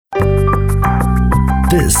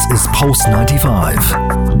This is Pulse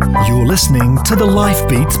 95. You're listening to the Life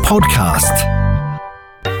Beats podcast.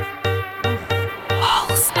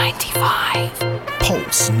 Pulse 95.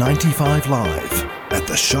 Pulse 95 Live at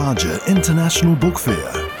the Sharjah International Book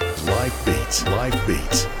Fair. Life Beats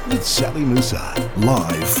with Sally Musa.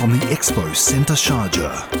 Live from the Expo Centre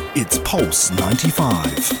Sharjah. It's Pulse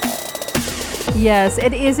 95. Yes,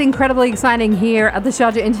 it is incredibly exciting here at the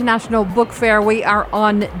Sharjah International Book Fair. We are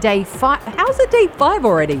on day 5. How's it day 5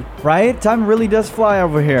 already? Right? Time really does fly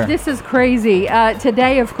over here. This is crazy.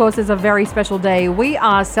 Today, of course, is a very special day. We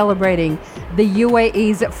are celebrating the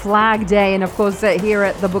UAE's Flag Day. And of course, here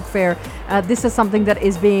at the book fair, this is something that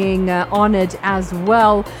is being honored as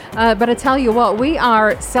well. But I tell you what, we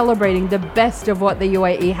are celebrating the best of what the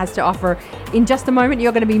UAE has to offer. In just a moment,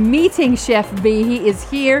 you're going to be meeting Chef B. He is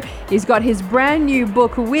here. He's got his brand new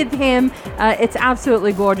book with him. It's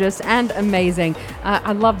absolutely gorgeous and amazing.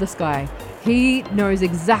 I love this guy. He knows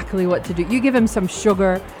exactly what to do. You give him some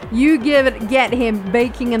sugar, get him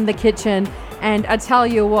baking in the kitchen, and I tell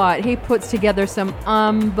you what, he puts together some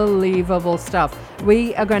unbelievable stuff.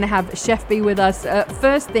 We are going to have Chef B with us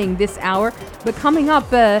first thing this hour, but coming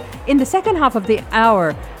up in the second half of the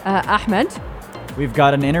hour, Ahmed. We've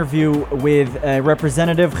got an interview with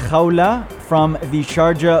Representative Khawla from the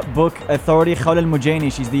Sharjah Book Authority, Khawla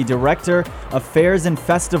Al-Mujaini. She's the Director of Fairs and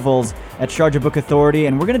Festivals at Sharjah Book Authority,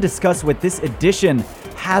 and we're going to discuss what this edition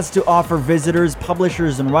has to offer visitors,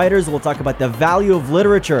 publishers, and writers. We'll talk about the value of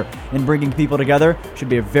literature in bringing people together. Should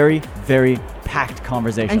be a very, very packed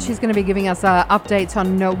conversation. And she's going to be giving us updates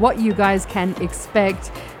on what you guys can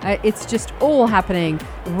expect. It's just all happening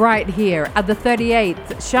right here at the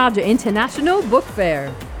 38th Sharjah International Book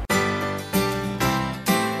Fair.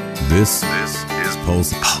 This is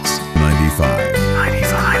Pulse 95.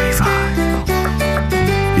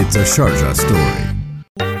 It's a Sharjah story.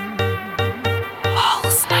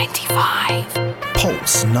 Pulse 95.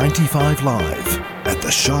 Pulse 95 Live at the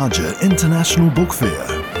Sharjah International Book Fair.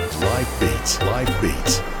 Life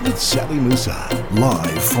Beats with Sally Musa.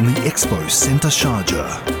 Live from the Expo Centre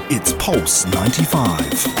Sharjah. It's Pulse 95.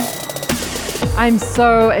 I'm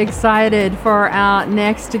so excited for our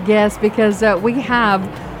next guest because we have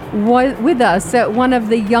with us one of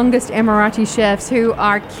the youngest Emirati chefs who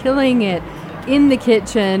are killing it in the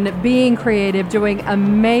kitchen, being creative, doing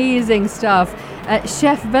amazing stuff.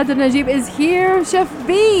 Chef Badr Najib is here. Chef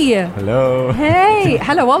B. Hello. Hey.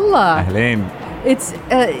 Hello, Allah. Ahleen. It's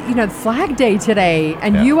Flag Day today,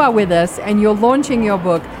 and you are with us, and you're launching your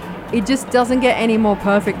book. It just doesn't get any more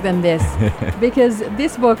perfect than this, because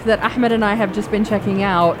this book that Ahmed and I have just been checking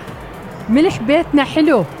out, Milh Betna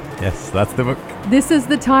Hilo. Yes, that's the book. This is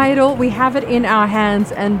the title. We have it in our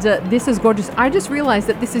hands, and this is gorgeous. I just realized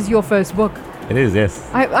that this is your first book. It is, yes.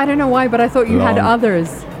 I don't know why, but I thought you had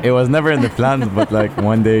others. It was never in the plans, but like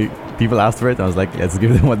one day people asked for it. I was like, let's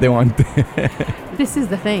give them what they want. This is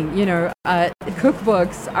the thing,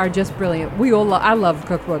 cookbooks are just brilliant. I love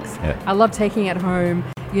cookbooks. Yeah. I love taking it home,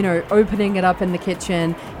 opening it up in the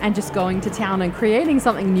kitchen and just going to town and creating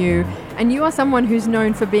something new. And you are someone who's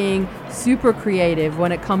known for being super creative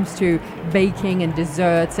when it comes to baking and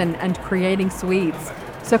desserts and creating sweets.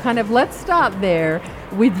 So let's start there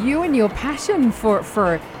with you and your passion for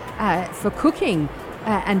cooking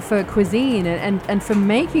and for cuisine and for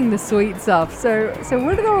making the sweet stuff. So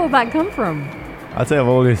where did all that come from? I'd say I've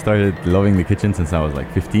always started loving the kitchen since I was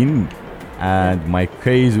like 15, and my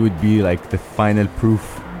craze would be like the final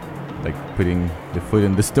proof, like putting the foot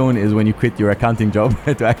in the stone is when you quit your accounting job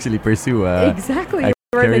to actually pursue exactly. You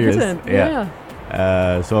were in the kitchen. Yeah.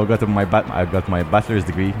 So I got my bachelor's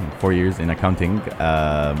degree in 4 years in accounting,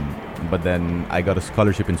 but then I got a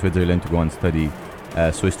scholarship in Switzerland to go and study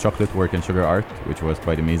Swiss chocolate, work and sugar art, which was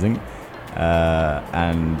quite amazing.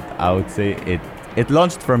 And I would say it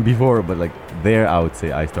launched from before, but like there I would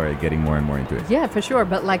say I started getting more and more into it. Yeah, for sure.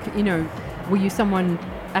 But were you someone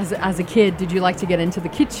as a kid, did you like to get into the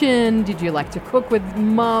kitchen? Did you like to cook with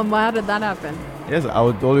mom? How did that happen? Yes, I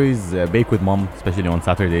would always bake with mom, especially on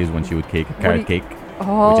Saturdays when she would cake a carrot cake,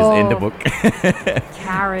 Oh, which is in the book.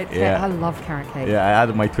 Carrot cake. Yeah. I love carrot cake. Yeah, I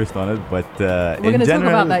added my twist on it, but we're going to talk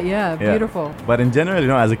about that. Yeah, beautiful. But in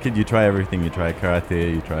general, as a kid, you try everything. You try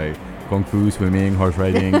karate, you try kung fu, swimming, horse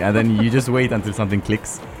riding, and then you just wait until something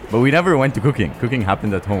clicks. But we never went to cooking. Cooking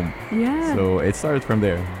happened at home. Yeah. So it started from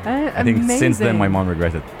there. I think since then my mom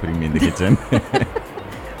regretted putting me in the kitchen.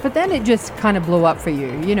 But then it just kind of blew up for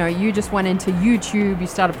you. You know, you just went into YouTube, you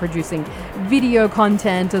started producing video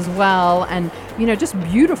content as well, and, you know, just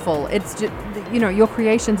beautiful. It's just, you know, your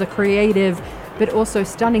creations are creative, but also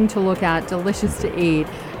stunning to look at, delicious to eat.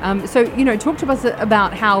 So, you know, talk to us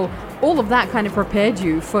about how all of that kind of prepared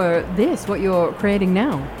you for this, what you're creating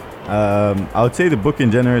now. I would say the book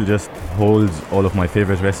in general just holds all of my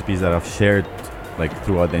favorite recipes that I've shared like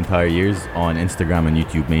throughout the entire years on Instagram and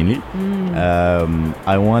YouTube mainly.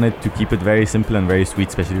 I wanted to keep it very simple and very sweet,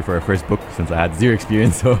 especially for our first book, since I had zero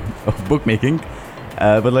experience of bookmaking.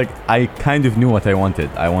 But like I kind of knew what I wanted.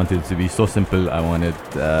 I wanted it to be so simple. I wanted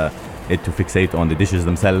it to fixate on the dishes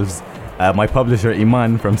themselves. My publisher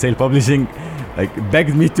Iman from Sale Publishing like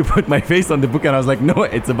begged me to put my face on the book, and I was like, no,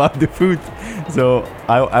 it's about the food. So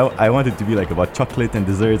I wanted to be like about chocolate and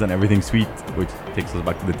desserts and everything sweet, which takes us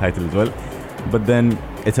back to the title as well. But then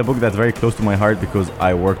it's a book that's very close to my heart because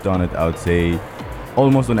I worked on it, I would say,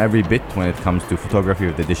 almost on every bit when it comes to photography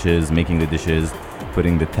of the dishes, making the dishes,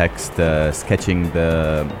 putting the text, sketching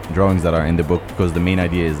the drawings that are in the book. Because the main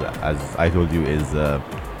idea is, as I told you, is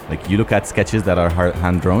like you look at sketches that are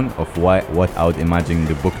hand-drawn of what I would imagine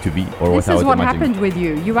the book to be, or this what I would is what imagine. happened with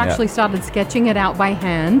you. You actually started sketching it out by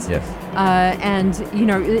hand. Yes. And, you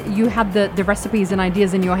know, you had the recipes and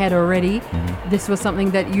ideas in your head already. Mm-hmm. This was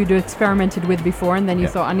something that you'd experimented with before, and then you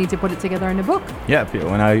Yeah. thought, I need to put it together in a book. Yeah,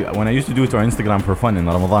 when I used to do it on Instagram for fun in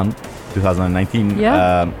Ramadan 2019,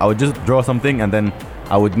 Yeah. I would just draw something and then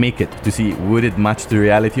I would make it to see would it match the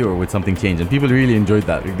reality or would something change. And people really enjoyed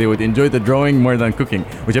that. Like, they would enjoy the drawing more than cooking,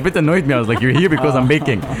 which a bit annoyed me. I was like, you're here because I'm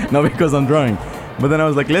baking, not because I'm drawing. But then I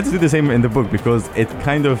was like, let's do the same in the book, because it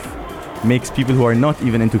kind of makes people who are not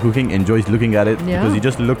even into cooking enjoy looking at it. Yeah. Because you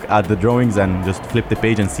just look at the drawings and just flip the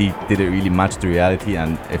page and see did it really match the reality,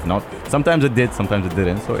 and if not, sometimes it did, sometimes it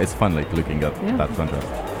didn't. So it's fun like looking at that contrast.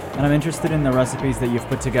 And I'm interested in the recipes that you've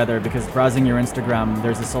put together, because browsing your Instagram,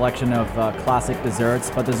 there's a selection of classic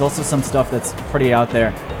desserts, but there's also some stuff that's pretty out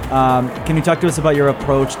there. Can you talk to us about your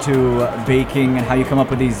approach to baking and how you come up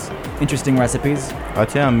with these interesting recipes?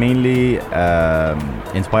 I'd say I'm mainly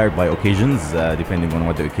inspired by occasions, depending on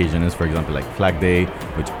what the occasion is. For example, like Flag Day,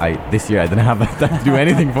 which this year I didn't have time to do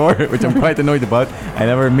anything for, which I'm quite annoyed about. I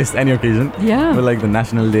never missed any occasion. Yeah. But like the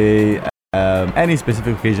National Day, any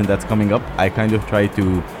specific occasion that's coming up, I kind of try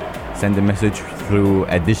to send a message through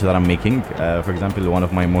a dish that I'm making. For example, one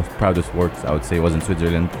of my most proudest works, I would say, was in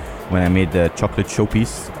Switzerland when I made the chocolate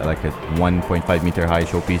showpiece, like a 1.5 meter high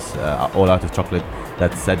showpiece, all out of chocolate,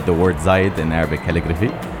 that said the word Zayed in Arabic calligraphy.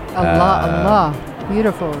 Allah.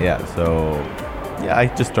 Beautiful. Yeah, so yeah, I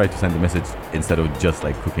just try to send a message instead of just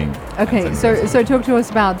like cooking. Okay, so talk to us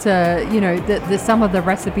about you know, the some of the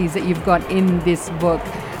recipes that you've got in this book.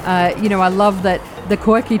 You know, I love that the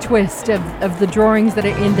quirky twist of the drawings that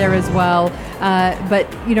are in there as well. But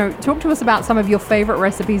you know, talk to us about some of your favorite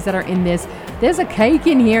recipes that are in this. There's a cake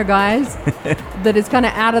in here, guys, that is kind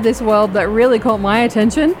of out of this world that really caught my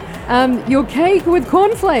attention. Your cake with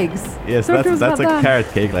cornflakes. Yes, Talk to us that's a about that.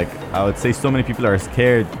 carrot cake. Like I would say, so many people are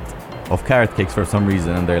scared of carrot cakes for some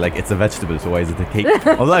reason, and they're like, it's a vegetable, so why is it a cake?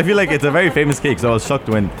 Although I feel like it's a very famous cake, so I was shocked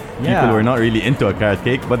when people were not really into a carrot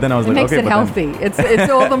cake. But then I was It like, makes okay, it but healthy.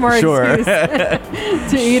 It's all the more Sure.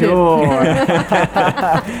 excuse to eat it.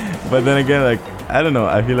 But then again, like I don't know,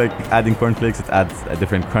 I feel like adding cornflakes, it adds a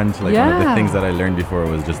different crunch. Like one of the Yeah. things that I learned before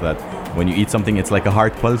was just that when you eat something, it's like a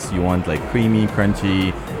heart pulse. You want like creamy,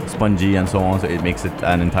 crunchy, spongy, and so on. So it makes it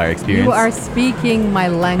an entire experience. You are speaking my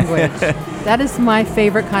language. That is my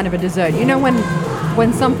favorite kind of a dessert. You know,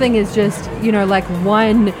 when something is just, you know, like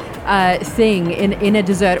one thing in a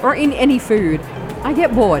dessert or in any food, I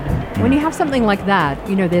get bored. When you have something like that,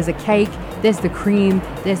 you know, there's a cake, there's the cream,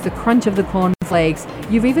 there's the crunch of the cornflakes,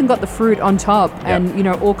 you've even got the fruit on top, and, you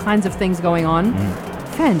know, all kinds of things going on.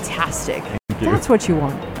 Fantastic. That's what you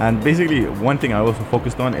want. And basically, one thing I also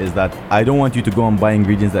focused on is that I don't want you to go and buy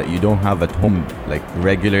ingredients that you don't have at home like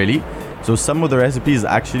regularly. So some of the recipes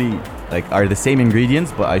actually like are the same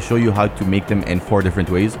ingredients, but I show you how to make them in 4 different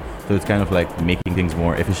ways. So it's kind of like making things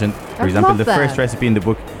more efficient. For I example, love the that. first recipe in the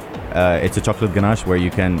book, it's a chocolate ganache where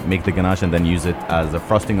you can make the ganache and then use it as a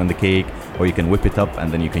frosting on the cake, or you can whip it up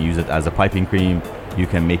and then you can use it as a piping cream. You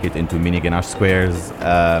can make it into mini ganache squares.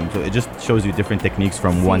 So it just shows you different techniques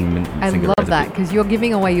from one I single love recipe. that, because you're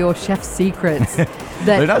giving away your chef's secrets. They're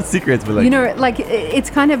That, not secrets, but like you know, like it's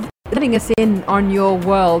kind of letting us in on your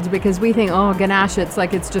world, because we think, oh, ganache, it's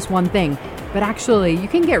like it's just one thing. But actually, you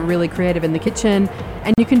can get really creative in the kitchen,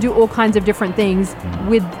 and you can do all kinds of different things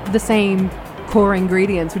with the same core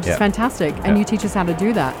ingredients, which is fantastic. And you teach us how to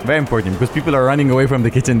do that. very important, because people are running away from the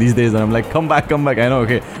kitchen these days, and I'm like, come back. I know,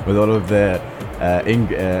 okay, with all of the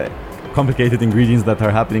complicated ingredients that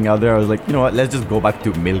are happening out there. I was like, you know what, let's just go back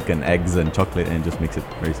to milk and eggs and chocolate and just mix it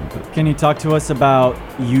very simple. Can you talk to us about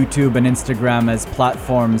YouTube and Instagram as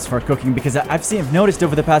platforms for cooking? Because I've noticed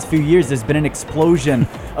over the past few years there's been an explosion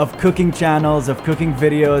of cooking channels, of cooking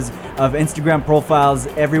videos, of Instagram profiles,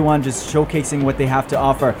 everyone just showcasing what they have to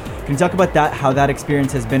offer. Can you talk about that, how that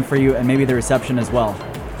experience has been for you, and maybe the reception as well?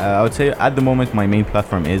 I would say at the moment my main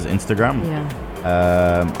platform is Instagram.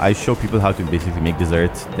 I show people how to basically make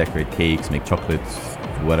desserts, decorate cakes, make chocolates,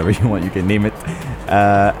 whatever you want, you can name it.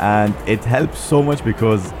 And it helps so much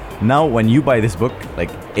because now when you buy this book, like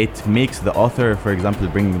it makes the author, for example,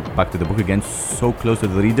 bring back to the book again so close to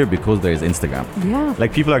the reader because there is Instagram. Yeah.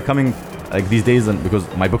 Like people are coming like these days, and because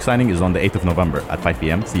my book signing is on the 8th of November at 5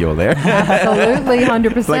 p.m. See you all there. Absolutely,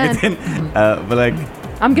 100%. Like it's in, but like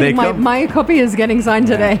I'm getting my copy is getting signed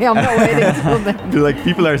today. I'm not waiting until then. Like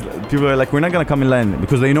people are like, we're not gonna come in line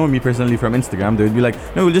because they know me personally from Instagram. They would be like,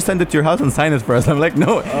 no, we'll just send it to your house and sign it for us. I'm like,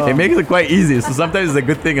 no, it makes it quite easy. So sometimes it's a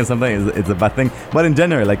good thing and sometimes it's a bad thing. But in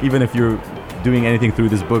general, like even if you're doing anything through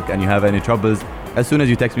this book and you have any troubles, as soon as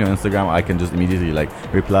you text me on Instagram, I can just immediately like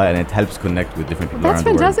reply, and it helps connect with different people That's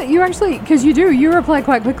around fantastic. You actually, because you reply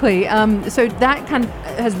quite quickly. So that kind of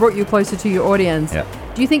has brought you closer to your audience. Yeah.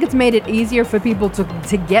 Do you think it's made it easier for people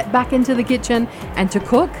to get back into the kitchen and to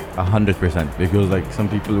cook? 100%, because like some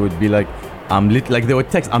people would be like, like they would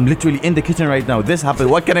text, I'm literally in the kitchen right now. This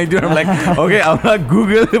happened. What can I do? I'm like, okay, I'm not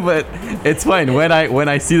Google, but it's fine. When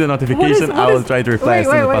I see the notification, I will try to reply.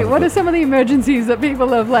 Wait. What are some of the emergencies that people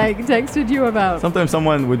have like texted you about? Sometimes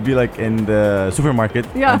someone would be like in the supermarket,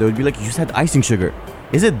 Yeah. and they would be like, you said icing sugar.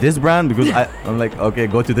 Is it this brand? Because I'm like, okay,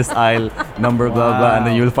 go to this aisle, number, blah, blah, and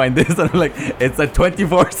then you'll find this. And I'm like, it's a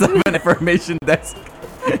 24/7 information desk.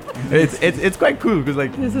 It's quite cool because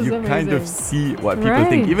like This is you kind of amazing. see what people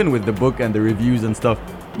think, Right. even with the book and the reviews and stuff.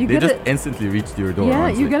 You They get just it- instantly reach to your door. Yeah,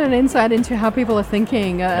 honestly. you get an insight into how people are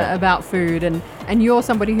thinking Yeah. about food, and you're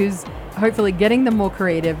somebody who's hopefully getting them more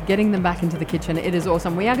creative, getting them back into the kitchen. It is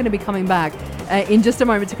awesome. We are going to be coming back in just a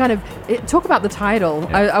moment to kind of talk about the title.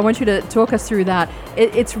 Yeah. I want you to talk us through that.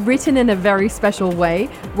 It's written in a very special way.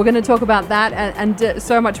 We're going to talk about that and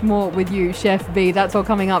so much more with you, Chef B. That's all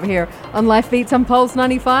coming up here on Life Beats on Pulse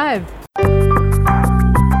 95.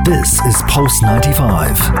 This is Pulse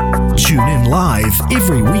 95. Tune in live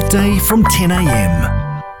every weekday from 10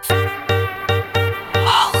 a.m.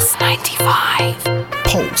 Pulse 95.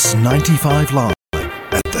 Pulse 95 Live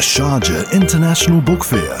at the Sharjah International Book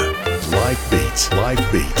Fair. Live Beats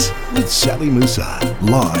with Sally Musa.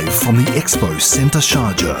 Live from the Expo Centre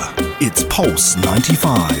Sharjah. It's Pulse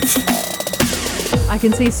 95. I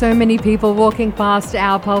can see so many people walking past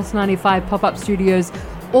our Pulse 95 pop-up studios,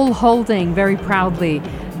 all holding very proudly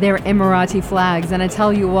their Emirati flags. And I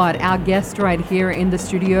tell you what, our guest right here in the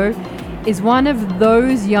studio is one of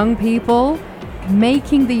those young people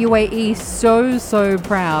making the UAE so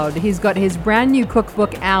proud. He's got his brand new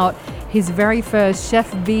cookbook out. His very first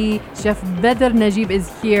Chef Bedr Najib is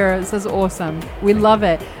here. This is awesome. We love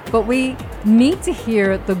it. But we need to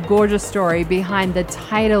hear the gorgeous story behind the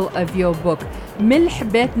title of your book, Milh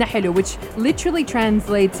Betna Helu, which literally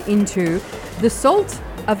translates into the salt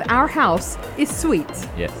of our house is sweet.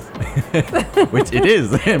 Yes, which it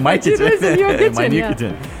is in my Which it kitchen. is in your my kitchen, new yeah.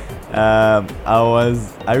 kitchen.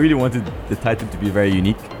 I really wanted the title to be very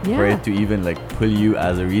unique for Yeah. it to even like pull you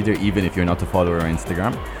as a reader, even if you're not a follower on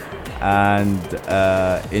Instagram. And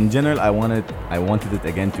in general, I wanted it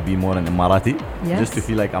again to be more an Emirati, Yes. just to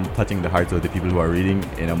feel like I'm touching the hearts of the people who are reading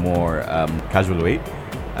in a more casual way.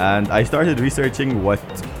 And I started researching what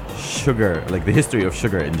sugar, like the history of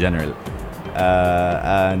sugar in general.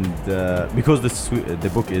 Because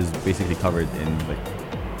the book is basically covered in like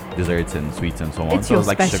desserts and sweets and so on. It's so I your was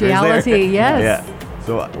like, sugar is there. speciality, yes. Yeah.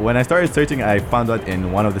 So when I started searching, I found out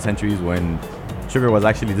in one of the centuries when sugar was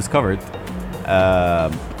actually discovered,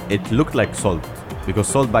 it looked like salt because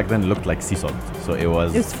salt back then looked like sea salt. So it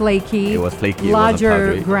was flaky. It was flaky. It wasn't Larger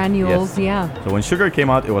powdery. granules, Yes. yeah. So when sugar came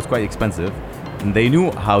out, it was quite expensive. And they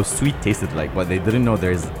knew how sweet tasted like, but they didn't know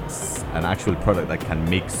there's an actual product that can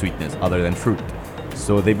make sweetness other than fruit.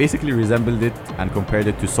 So they basically resembled it and compared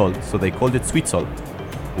it to salt. So they called it sweet salt,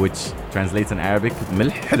 which translates in Arabic,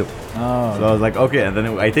 milh helu. Oh. So I was like, okay. And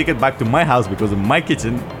then I take it back to my house because in my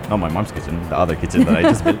kitchen, not my mom's kitchen, the other kitchen that I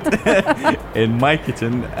just built. In my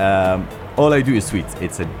kitchen, all I do is sweets.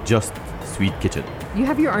 It's a just sweet kitchen. You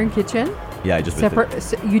have your own kitchen? Yeah, I just built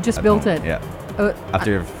it. You just at built home. it? Yeah.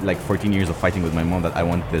 After like 14 years of fighting with my mom that I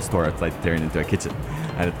want the store outside to turn into a kitchen.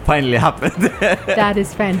 And it finally happened. That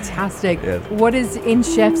is fantastic. Yes. What is in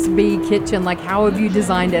Chef's B kitchen? Like, how have you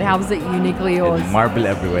designed it? How is it uniquely yours? Marble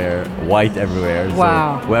everywhere, white everywhere.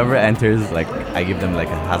 Wow. So whoever enters, like, I give them like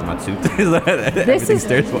a hazmat suit. Everything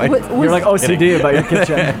stares white. You're like OCD about your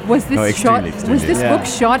kitchen. Was this No, shot? extremely, Was this Yeah. book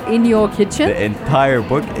shot in your kitchen? The entire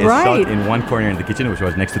book is Right. shot in one corner in the kitchen, which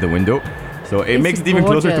was next to the window. So it It's makes it even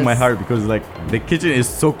closer to my gorgeous. heart because like the kitchen is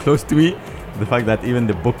so close to me. The fact that even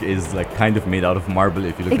the book is like kind of made out of marble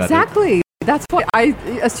if you look at it. Exactly. That's what I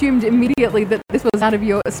assumed immediately, that this was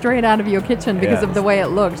straight out of your kitchen because Yeah. of the way it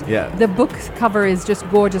looked. Yeah. The book cover is just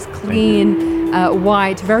gorgeous, clean,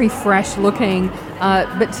 white, very fresh looking,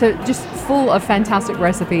 but just full of fantastic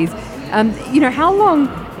recipes. How long?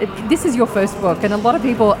 This is your first book, and a lot of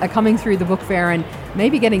people are coming through the book fair and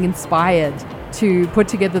maybe getting inspired to put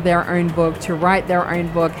together their own book, to write their own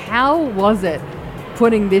book. How was it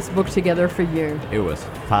putting this book together for you? It was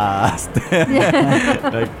fast.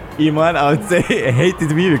 Like Iman, I would say,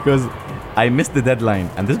 hated me because I missed the deadline,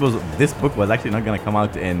 and this book was actually not gonna come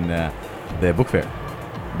out in the book fair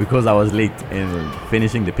because I was late in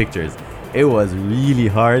finishing the pictures. It was really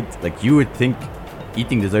hard. Like you would think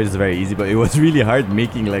eating desserts is very easy, but it was really hard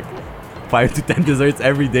making like 5 to 10 desserts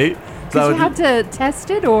every day. Because you had to test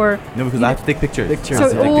it, or No, because I have to take pictures. Pictures. so I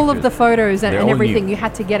have to take all of pictures. the photos and They're all everything, new. you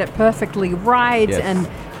had to get it perfectly right, Yes.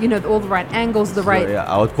 and all the right angles, the So, right.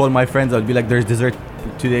 yeah, I would call my friends. I would be like, "There's dessert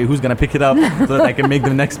today. Who's gonna pick it up so that I can make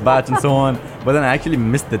the next batch and so on?" But then I actually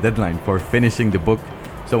missed the deadline for finishing the book.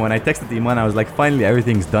 So when I texted Iman, I was like, "Finally,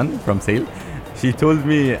 everything's done from sale." She told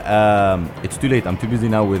me, "It's too late. I'm too busy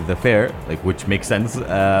now with the fair," like which makes sense.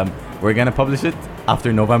 We're gonna publish it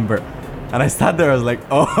after November. And I sat there, I was like,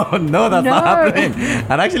 oh, no, that's not No. happening.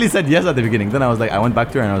 And I actually said yes at the beginning. Then I was like, I went back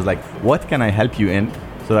to her and I was like, what can I help you in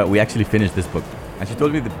so that we actually finish this book? And she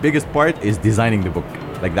told me the biggest part is designing the book,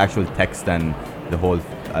 like the actual text and the whole,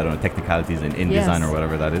 I don't know, technicalities in Yes. design or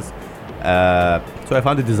whatever that is. So I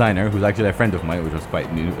found a designer who's actually a friend of mine, which was quite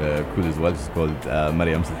cool as well. She's called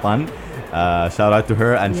Mariam Sultan. Shout out to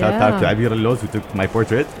her and shout out to Yeah. Abir Al-Loz, who took my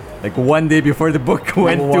portrait. Like one day before the book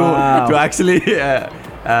went Wow. to actually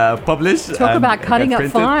publish. Talk and about cutting get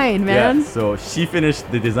it printed. fine, man. Yeah, so she finished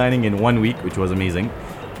the designing in 1 week, which was amazing.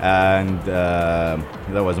 And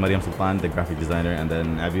that was Mariam Sultan, the graphic designer, and then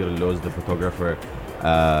Abir Al-Loz, the photographer,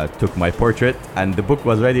 took my portrait, and the book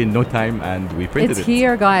was ready in no time, and we printed It's it.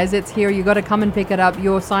 here, guys. It's here. You got to come and pick it up.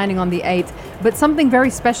 You're signing on the 8th. But something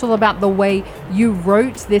very special about the way you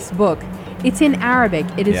wrote this book. It's in Arabic.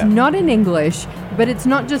 It is Yeah. not in English, but it's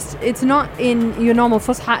not in your normal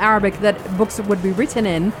Fusha Arabic that books would be written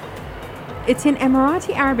in. It's in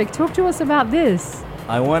Emirati Arabic. Talk to us about this.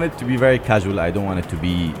 I want it to be very casual. I don't want it to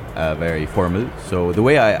be very formal. So the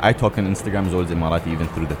way I talk on Instagram is always Emirati, even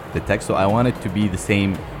through the text. So I want it to be the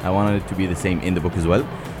same. I wanted it to be the same in the book as well.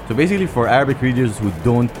 So basically, for Arabic readers who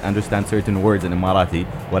don't understand certain words in Emirati,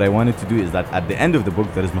 what I wanted to do is that at the end of the book,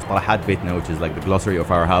 there is Mustalahat Baytna, which is like the glossary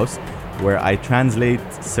of our house, where I translate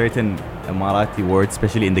certain Emirati words,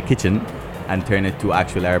 especially in the kitchen, and turn it to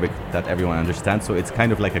actual Arabic that everyone understands. So it's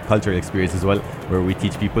kind of like a cultural experience as well, where we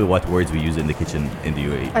teach people what words we use in the kitchen in the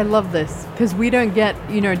UAE. I love this because we don't get,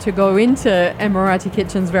 to go into Emirati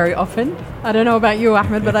kitchens very often. I don't know about you,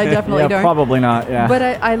 Ahmed, but I definitely Yeah, don't. probably not. Yeah. But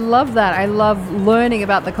I love that. I love learning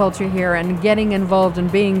about the culture here and getting involved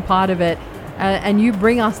and being part of it. And you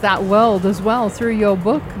bring us that world as well through your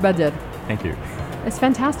book, Badr. Thank you. It's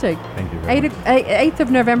fantastic. Thank you very much. 8th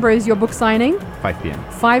of November is your book signing, 5 p.m.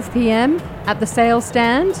 5 p.m. at the sales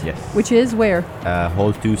stand. Yes. Which is where?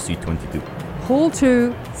 Hall 2, C22. Hall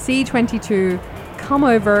 2, C22. Come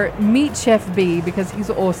over, meet Chef B because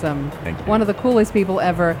he's awesome. Thank you. One of the coolest people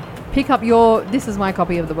ever. Pick up this is my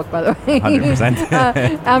copy of the book, by the way.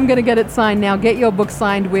 100%. I'm going to get it signed now. Get your book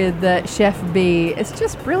signed with Chef B. It's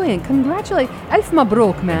just brilliant. Congratulations. Alf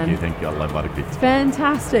Mabrouk, man. Thank you. Allah barak fik.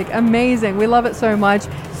 Fantastic, amazing. We love it so much.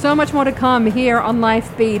 So much more to come here on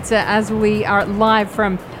Life Beats as we are live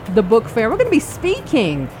from the book fair. We're going to be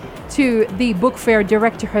speaking to the book fair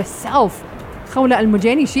director herself, Khawla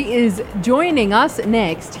Al-Mujani. She is joining us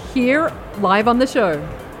next here live on the show.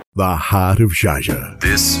 The heart of Sharjah.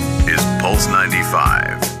 This is Pulse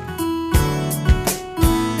 95.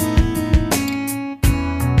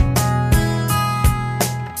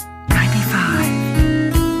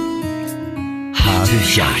 Heart of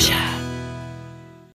Sharjah.